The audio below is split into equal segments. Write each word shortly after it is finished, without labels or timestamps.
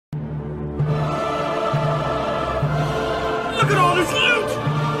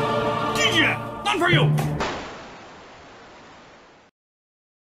for you!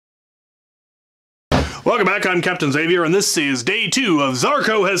 Welcome back, I'm Captain Xavier, and this is day 2 of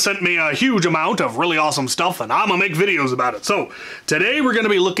Zaurko has sent me a huge amount of really awesome stuff, and I'm gonna make videos about it. So, today we're gonna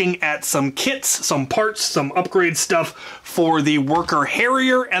be looking at some kits, some parts, some upgrade stuff for the worker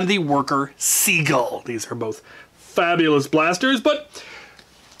Harrier and the worker Seagull. These are both fabulous blasters, but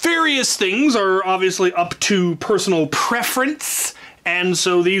various things are obviously up to personal preference, and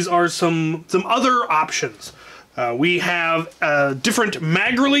so these are some other options. We have different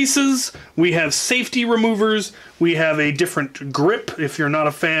mag releases, we have safety removers, we have a different grip if you're not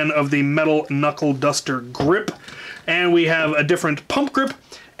a fan of the metal knuckle duster grip, and we have a different pump grip,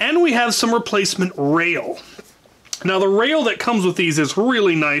 and we have some replacement rail. Now the rail that comes with these is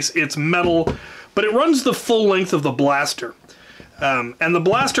really nice, it's metal, but it runs the full length of the blaster. And the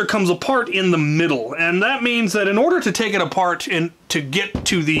blaster comes apart in the middle, and that means that in order to take it apart and to get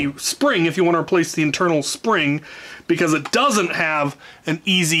to the spring, if you want to replace the internal spring, because it doesn't have an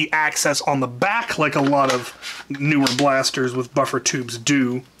easy access on the back like a lot of newer blasters with buffer tubes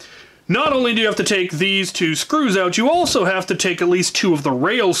do, not only do you have to take these 2 screws out, you also have to take at least 2 of the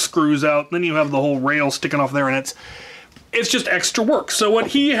rail screws out, then you have the whole rail sticking off there, and it's just extra work. So what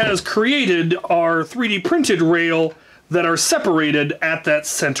he has created are 3D printed rail that are separated at that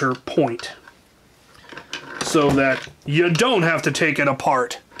center point, so that you don't have to take it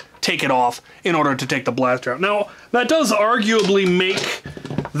apart, take it off, in order to take the blaster out. Now, that does arguably make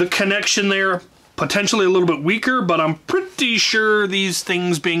the connection there potentially a little bit weaker, but I'm pretty sure these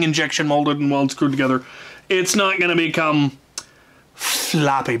things being injection molded and weld screwed together, it's not going to become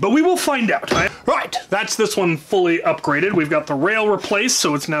floppy, but we will find out. Right, that's this one fully upgraded. We've got the rail replaced,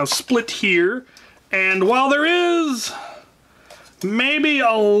 so it's now split here. And while there is maybe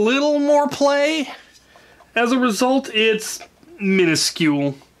a little more play, as a result, it's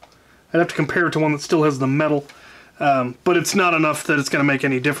minuscule. I'd have to compare it to one that still has the metal, but it's not enough that it's going to make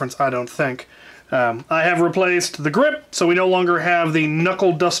any difference, I don't think. I have replaced the grip, so we no longer have the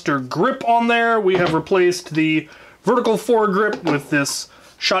knuckle duster grip on there. We have replaced the vertical foregrip with this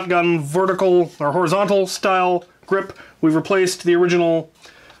shotgun vertical or horizontal style grip. We've replaced the original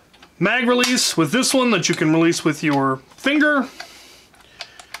mag release with this one that you can release with your finger,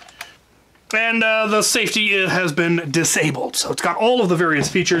 and the safety has been disabled, so it's got all of the various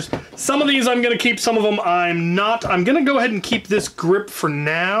features. Some of these I'm going to keep, some of them I'm not. I'm going to go ahead and keep this grip for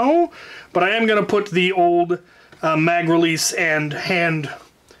now, but I am going to put the old mag release and handle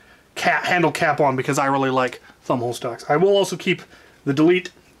cap on because I really like thumbhole stocks. I will also keep the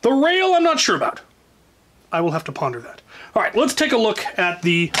delete. The rail I'm not sure about. I will have to ponder that. Alright, let's take a look at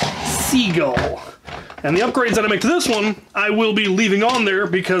the Seagull. And the upgrades that I make to this one, I will be leaving on there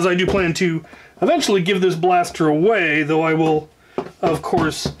because I do plan to eventually give this blaster away, though I will, of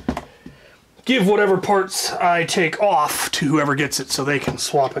course, give whatever parts I take off to whoever gets it so they can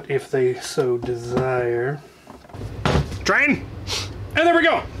swap it if they so desire. Train! And there we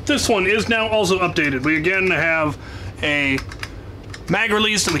go! This one is now also updated. We again have a mag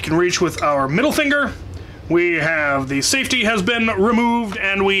release that we can reach with our middle finger. We have the safety has been removed,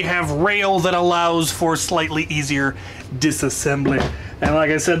 and we have rail that allows for slightly easier disassembly. And like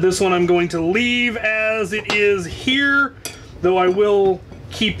I said, this one I'm going to leave as it is here, though I will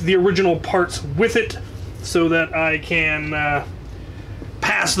keep the original parts with it so that I can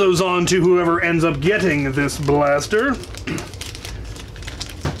pass those on to whoever ends up getting this blaster.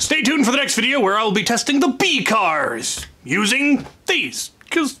 Stay tuned for the next video where I'll be testing the B cars using these,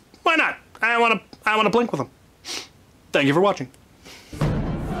 because why not? I want to blink with them. Thank you for watching.